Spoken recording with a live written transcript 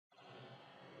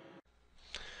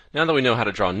Now that we know how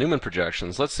to draw Newman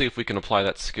projections, let's see if we can apply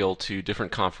that skill to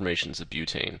different conformations of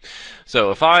butane.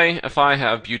 So if I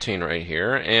have butane right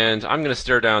here, and I'm going to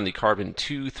stare down the carbon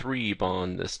 2,3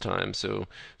 bond this time. So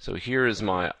here is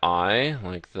my eye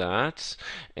like that,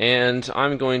 and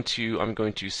I'm going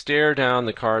to stare down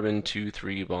the carbon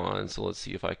 2,3 bond. So let's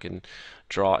see if I can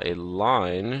draw a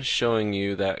line showing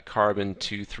you that carbon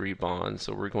 2,3 bond.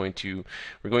 So we're going to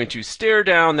stare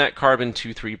down that carbon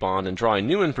 2,3 bond and draw a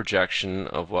Newman projection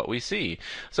of what we see.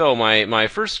 So my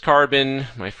first carbon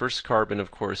of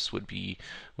course would be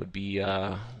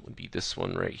this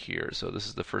one right here. So this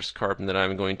is the first carbon that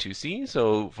I'm going to see.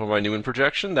 So for my Newman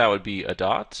projection, that would be a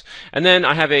dot. And then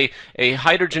I have a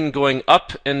hydrogen going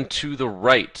up and to the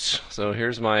right. So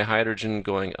here's my hydrogen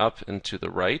going up and to the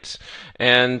right,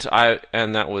 and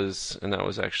that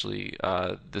was actually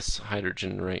this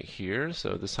hydrogen right here.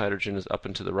 So this hydrogen is up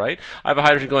and to the right. I have a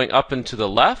hydrogen going up and to the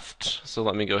left. So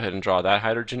let me go ahead and draw that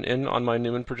hydrogen in on my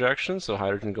Newman projection. So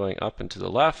hydrogen going up and to the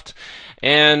left,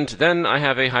 and then I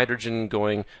have a hydrogen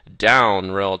going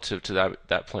down relative to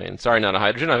that plane. Sorry, not a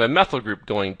hydrogen. I have a methyl group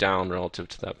going down relative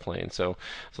to that plane. So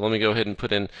let me go ahead and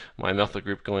put in my methyl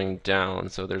group going down.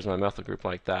 So there's my methyl group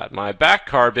like that. My back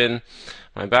carbon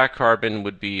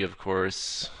would be, of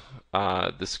course,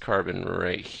 this carbon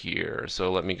right here.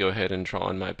 So let me go ahead and draw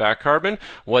on my back carbon.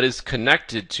 What is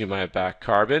connected to my back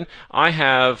carbon? I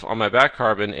have on my back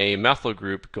carbon a methyl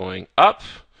group going up.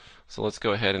 So let's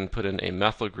go ahead and put in a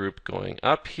methyl group going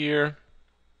up here.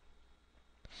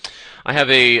 I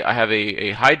have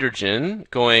a hydrogen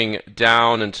going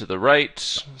down and to the right.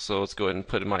 So let's go ahead and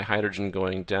put in my hydrogen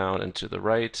going down and to the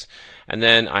right. And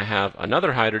then I have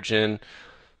another hydrogen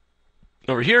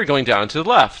over here going down to the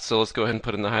left. So let's go ahead and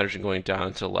put in the hydrogen going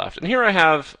down to the left. And here I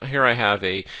have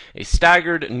a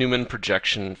staggered Newman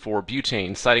projection for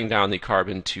butane, sliding down the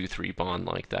carbon 2,3 bond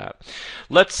like that.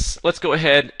 Let's go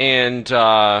ahead and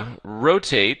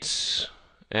rotate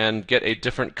and get a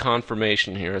different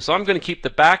conformation here. So I'm going to keep the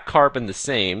back carbon the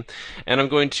same, and I'm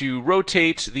going to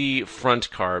rotate the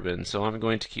front carbon. So I'm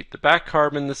going to keep the back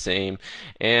carbon the same,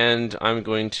 and I'm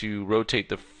going to rotate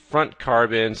the front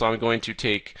carbon. So I'm going to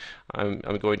take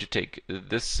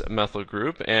this methyl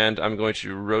group, and I'm going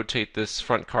to rotate this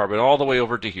front carbon all the way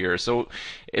over to here. So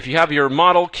if you have your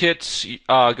model kit,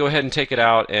 go ahead and take it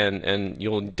out, and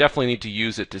you'll definitely need to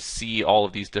use it to see all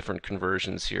of these different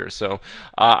conversions here. So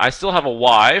I still have a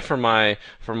Y for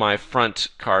my front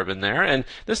carbon there, and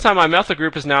this time my methyl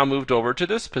group has now moved over to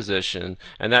this position,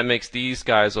 and that makes these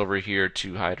guys over here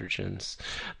two hydrogens.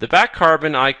 The back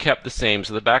carbon I kept the same,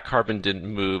 so the back carbon didn't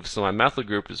move, so my methyl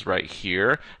group is right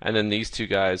here, and then these two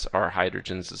guys are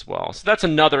hydrogens as well. So that's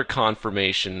another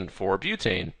conformation for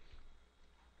butane.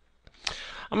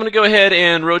 I'm going to go ahead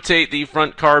and rotate the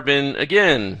front carbon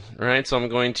again, right? So I'm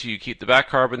going to keep the back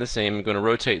carbon the same. I'm going to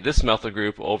rotate this methyl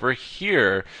group over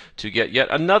here to get yet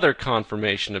another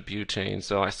conformation of butane.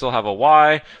 So I still have a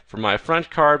Y for my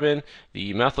front carbon.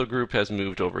 The methyl group has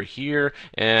moved over here,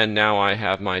 and now I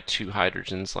have my two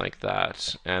hydrogens like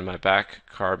that. And my back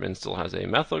carbon still has a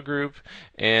methyl group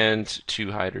and two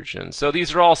hydrogens. So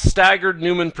these are all staggered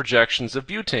Newman projections of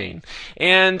butane.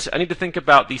 And I need to think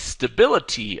about the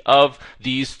stability of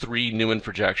these three Newman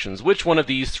projections. Which one of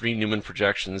these three Newman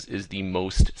projections is the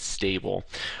most stable?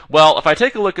 Well, if I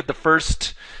take a look at the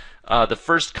first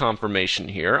conformation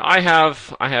here, I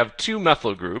have two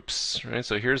methyl groups, right?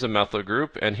 So here's a methyl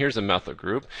group and here's a methyl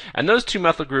group, and those two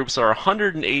methyl groups are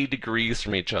 180 degrees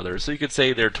from each other. So you could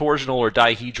say their torsional or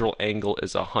dihedral angle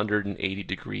is 180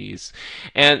 degrees,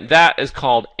 and that is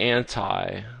called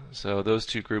anti. So those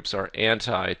two groups are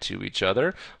anti to each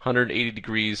other, 180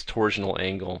 degrees torsional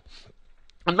angle.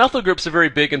 And methyl groups are very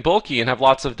big and bulky and have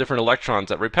lots of different electrons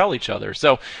that repel each other.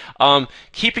 So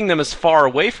keeping them as far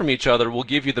away from each other will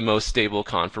give you the most stable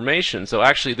conformation. So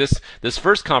actually this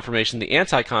first conformation, the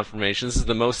anti-conformation, this is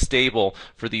the most stable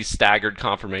for these staggered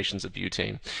conformations of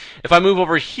butane. If I move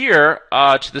over here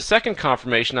to the second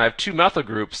conformation, I have two methyl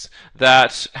groups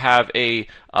that have a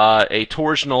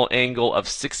torsional angle of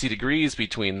 60 degrees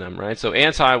between them, right? So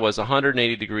anti was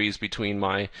 180 degrees between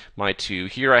my two.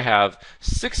 Here I have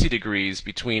 60 degrees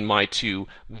between my two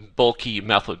bulky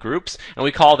methyl groups, and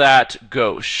we call that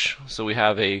gauche. So we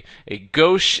have a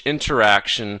gauche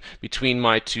interaction between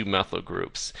my two methyl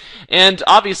groups. And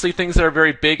obviously things that are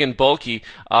very big and bulky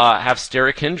have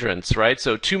steric hindrance, right?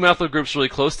 So two methyl groups really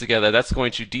close together, that's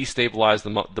going to destabilize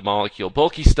the molecule.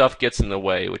 Bulky stuff gets in the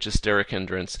way, which is steric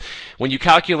hindrance. When you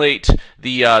calculate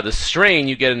the strain,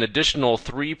 you get an additional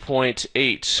 3.8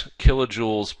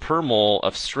 kilojoules per mole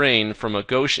of strain from a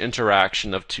gauche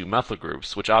interaction of two methyl groups.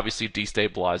 groups, which obviously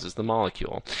destabilizes the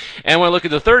molecule. And when I look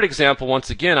at the third example, once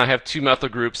again, I have two methyl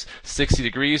groups 60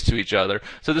 degrees to each other.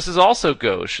 So this is also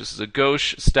gauche. This is a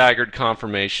gauche staggered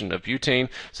conformation of butane.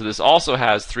 So this also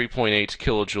has 3.8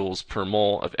 kilojoules per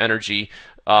mole of energy,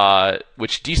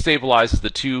 which destabilizes the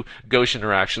two gauche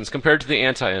interactions compared to the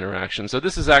anti-interaction. So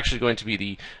this is actually going to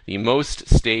be the most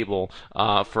stable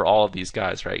for all of these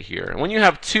guys right here. And when you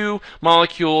have two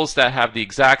molecules that have the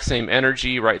exact same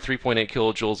energy, right, 3.8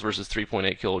 kilojoules versus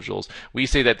 3.8 kilojoules, we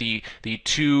say that the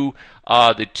two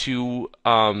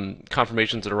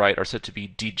conformations to the right are said to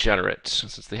be degenerate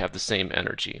since they have the same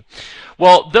energy.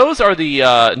 Well, those are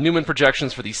the Newman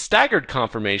projections for the staggered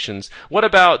conformations. What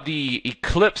about the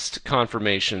eclipsed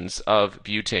conformations of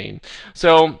butane?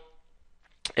 So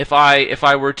if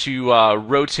I were to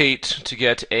rotate to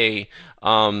get an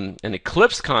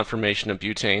eclipse conformation of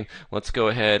butane, let's go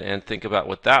ahead and think about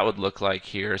what that would look like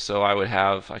here. So I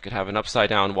could have an upside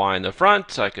down Y in the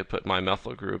front. I could put my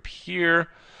methyl group here.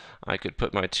 I could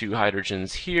put my two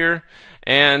hydrogens here,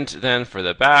 and then for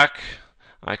the back,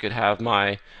 I could have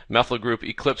my methyl group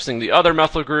eclipsing the other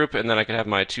methyl group, and then I could have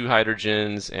my two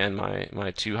hydrogens and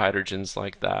my two hydrogens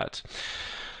like that.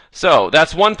 So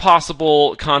that's one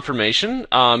possible conformation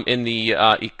in the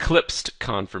eclipsed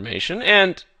conformation,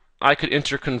 and I could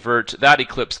interconvert that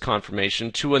eclipse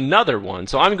conformation to another one.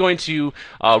 So I'm going to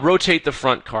rotate the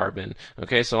front carbon.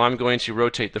 Okay, so I'm going to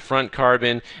rotate the front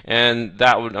carbon, and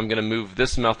I'm going to move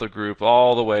this methyl group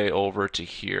all the way over to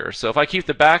here. So if I keep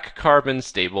the back carbon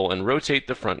stable and rotate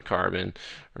the front carbon,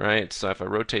 right? So if I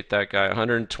rotate that guy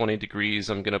 120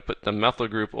 degrees, I'm going to put the methyl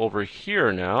group over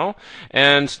here now,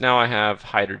 and now I have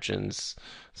hydrogens.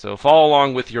 So follow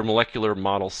along with your molecular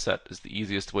model set is the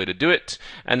easiest way to do it.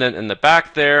 And then in the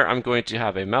back there, I'm going to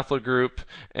have a methyl group,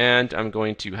 and I'm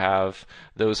going to have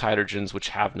those hydrogens which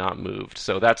have not moved.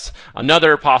 So that's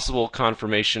another possible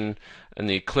conformation in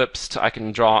the eclipsed. I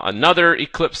can draw another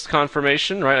eclipsed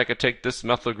conformation, right? I could take this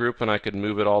methyl group and I could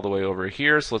move it all the way over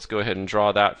here. So let's go ahead and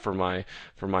draw that for my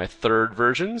third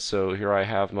version. So here I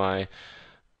have my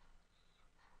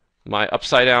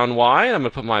upside down Y. I'm going to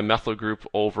put my methyl group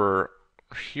over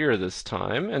here this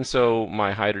time, and so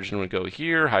my hydrogen would go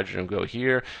here, hydrogen would go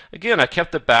here. Again, I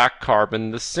kept the back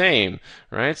carbon the same,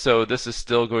 right? So this is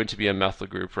still going to be a methyl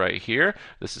group right here,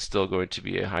 this is still going to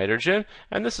be a hydrogen,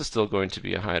 and this is still going to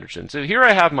be a hydrogen. So here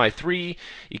I have my three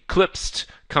eclipsed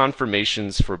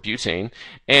conformations for butane,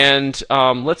 and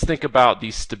let's think about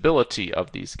the stability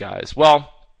of these guys.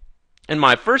 Well, in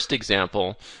my first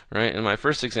example, right, in my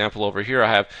first example over here,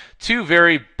 I have two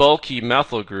very bulky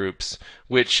methyl groups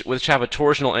which have a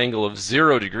torsional angle of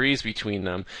 0 degrees between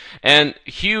them. And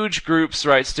huge groups,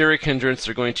 right, steric hindrance,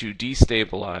 are going to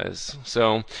destabilize.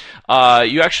 So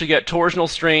you actually get torsional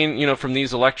strain, you know, from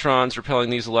these electrons repelling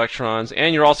these electrons,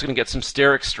 and you're also going to get some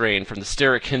steric strain from the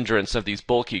steric hindrance of these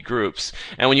bulky groups.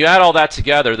 And when you add all that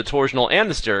together, the torsional and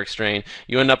the steric strain,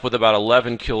 you end up with about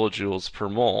 11 kilojoules per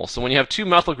mole. So when you have two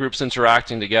methyl groups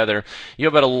interacting together, you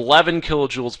have about 11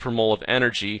 kilojoules per mole of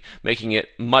energy, making it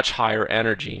much higher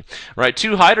energy, right?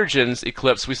 Two hydrogens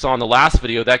eclipse we saw in the last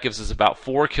video, that gives us about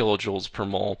 4 kilojoules per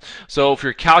mole. So if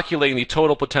you're calculating the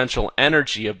total potential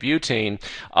energy of butane,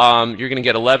 you're going to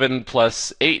get 11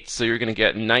 plus 8, so you're going to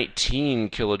get 19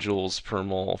 kilojoules per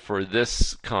mole for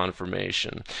this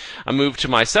conformation. I move to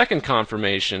my second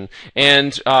conformation,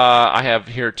 and I have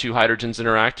here two hydrogens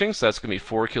interacting, so that's going to be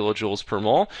 4 kilojoules per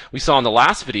mole. We saw in the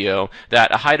last video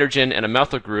that a hydrogen and a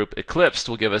methyl group eclipsed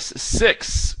will give us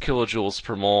 6 kilojoules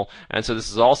per mole, and so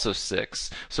this is also 6.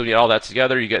 So you get all that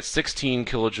together, you get 16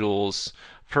 kilojoules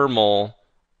per mole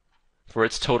for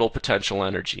its total potential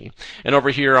energy. And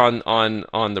over here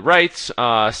on the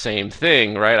right, same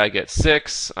thing, right? I get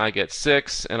 6,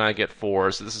 and I get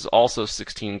 4. So this is also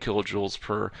 16 kilojoules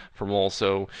per mole,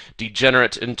 so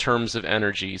degenerate in terms of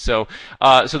energy. So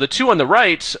the two on the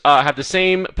right have the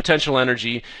same potential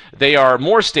energy. They are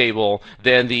more stable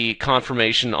than the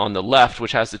conformation on the left,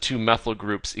 which has the two methyl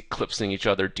groups eclipsing each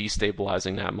other,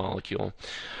 destabilizing that molecule.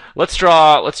 Let's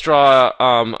draw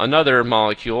another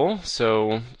molecule,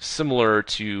 so similar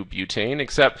to butane,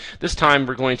 except this time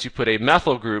we're going to put a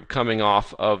methyl group coming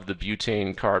off of the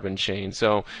butane carbon chain.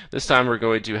 So this time we're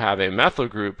going to have a methyl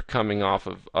group coming off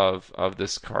of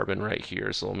this carbon right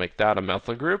here. So we'll make that a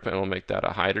methyl group, and we'll make that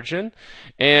a hydrogen.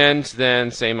 And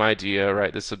then same idea,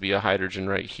 right? This would be a hydrogen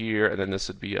right here, and then this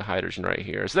would be a hydrogen right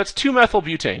here. So that's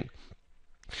 2-methylbutane.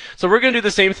 So we're going to do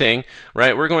the same thing,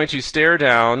 right? We're going to stare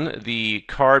down the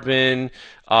carbon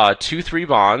 2-3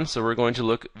 bond. So we're going to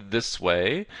look this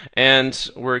way, and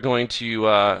we're going to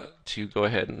go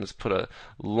ahead and just put a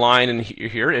line in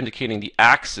here indicating the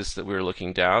axis that we're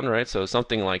looking down, right? So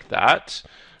something like that,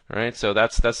 All right, so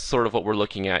that's sort of what we're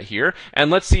looking at here. And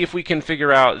let's see if we can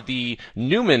figure out the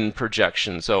Newman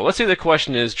projection. So let's say the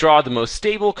question is draw the most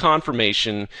stable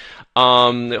conformation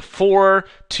for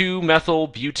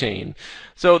 2-methylbutane.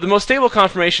 So the most stable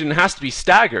conformation has to be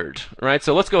staggered, right?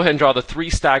 So let's go ahead and draw the 3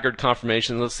 staggered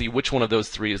conformations. Let's see which one of those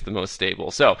 3 is the most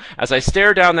stable. So as I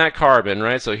stare down that carbon,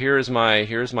 right? So here's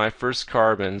my first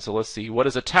carbon. So let's see what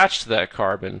is attached to that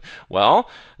carbon. Well,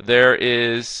 there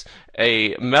is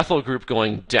a methyl group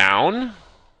going down,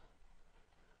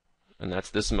 and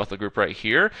that's this methyl group right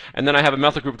here. And then I have a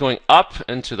methyl group going up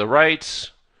and to the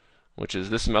right, which is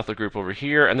this methyl group over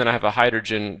here, and then I have a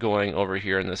hydrogen going over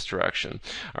here in this direction.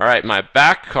 All right, my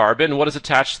back carbon, what is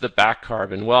attached to the back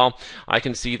carbon? Well, I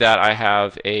can see that I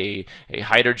have a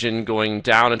hydrogen going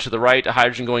down and to the right, a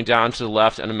hydrogen going down to the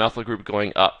left, and a methyl group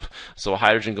going up. So a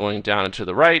hydrogen going down and to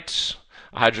the right,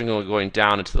 a hydrogen going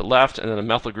down and to the left, and then a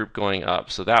methyl group going up.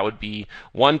 So that would be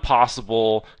one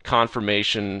possible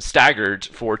conformation staggered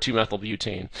for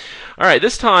 2-methylbutane. All right,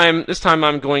 this time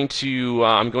I'm going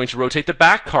to rotate the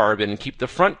back carbon and keep the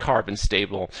front carbon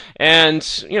stable.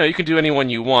 And you can do any one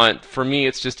you want. For me,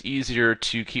 it's just easier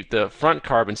to keep the front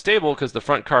carbon stable because the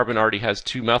front carbon already has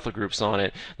 2 methyl groups on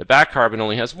it. The back carbon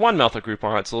only has 1 methyl group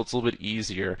on it, so it's a little bit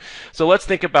easier. So let's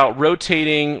think about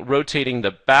rotating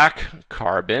the back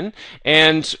carbon.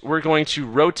 And we're going to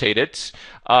rotate it.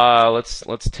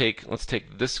 Let's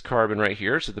take this carbon right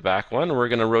here, so the back one, and we're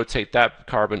going to rotate that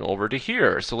carbon over to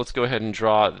here. So let's go ahead and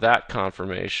draw that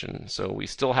conformation. So we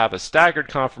still have a staggered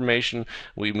conformation.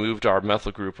 We moved our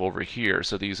methyl group over here,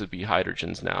 so these would be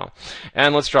hydrogens now.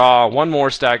 And let's draw one more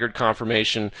staggered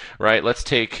conformation. Right? Let's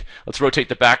rotate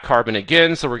the back carbon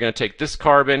again. So we're going to take this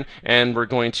carbon and we're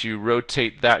going to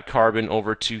rotate that carbon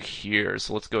over to here.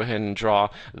 So let's go ahead and draw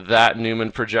that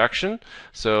Newman projection.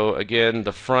 So again,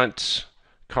 the front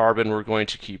carbon we're going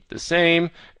to keep the same,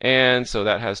 and so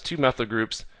that has 2 methyl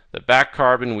groups. The back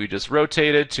carbon we just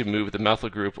rotated to move the methyl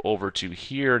group over to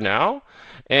here now,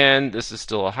 and this is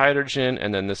still a hydrogen,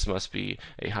 and then this must be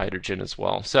a hydrogen as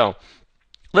well. So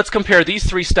let's compare these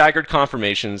 3 staggered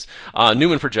conformations,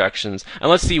 Newman projections, and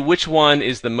let's see which one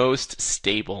is the most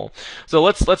stable. So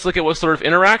let's look at what sort of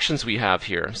interactions we have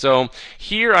here. So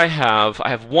here I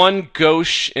have one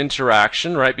gauche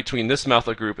interaction, right, between this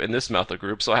methyl group and this methyl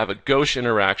group. So I have a gauche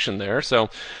interaction there. So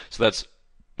that's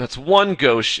one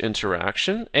gauche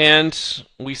interaction, and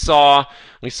we saw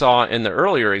in the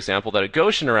earlier example that a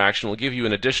gauche interaction will give you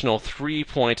an additional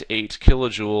 3.8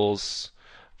 kilojoules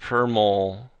per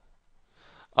mole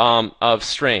of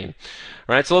strain.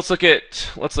 Right? So let's look at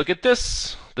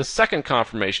this. The second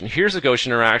conformation. Here's a gauche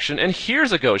interaction, and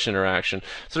here's a gauche interaction.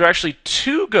 So there are actually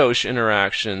 2 gauche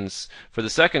interactions for the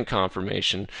second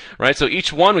conformation, right? So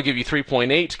each one would give you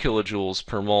 3.8 kilojoules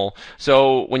per mole.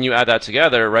 So when you add that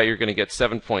together, right, you're going to get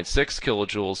 7.6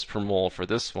 kilojoules per mole for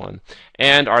this one.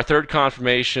 And our third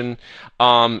conformation,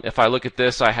 if I look at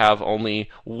this, I have only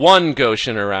 1 gauche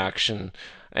interaction.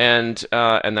 And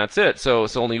that's it. So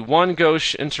only 1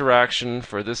 gauche interaction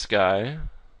for this guy.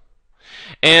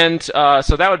 And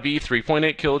so that would be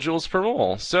 3.8 kilojoules per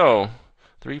mole. So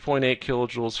 3.8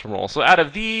 kilojoules per mole. So out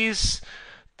of these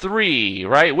 3,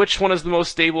 right, which one is the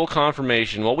most stable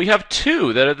conformation? Well, we have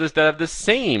 2 that have the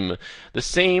same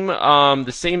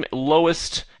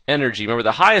lowest energy. Remember,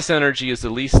 the highest energy is the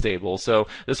least stable. So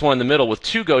this one in the middle with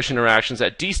 2 gauche interactions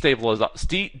that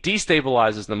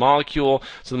destabilizes the molecule.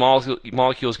 So the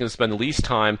molecule is going to spend the least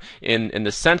time in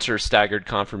the center staggered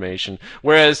conformation.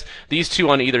 Whereas these 2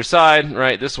 on either side,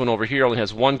 right, this one over here only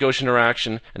has 1 gauche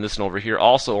interaction, and this one over here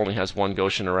also only has 1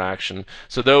 gauche interaction.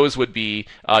 So those would be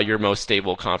your most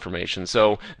stable conformation.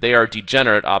 So they are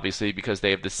degenerate, obviously, because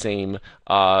they have the same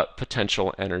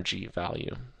potential energy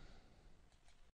value.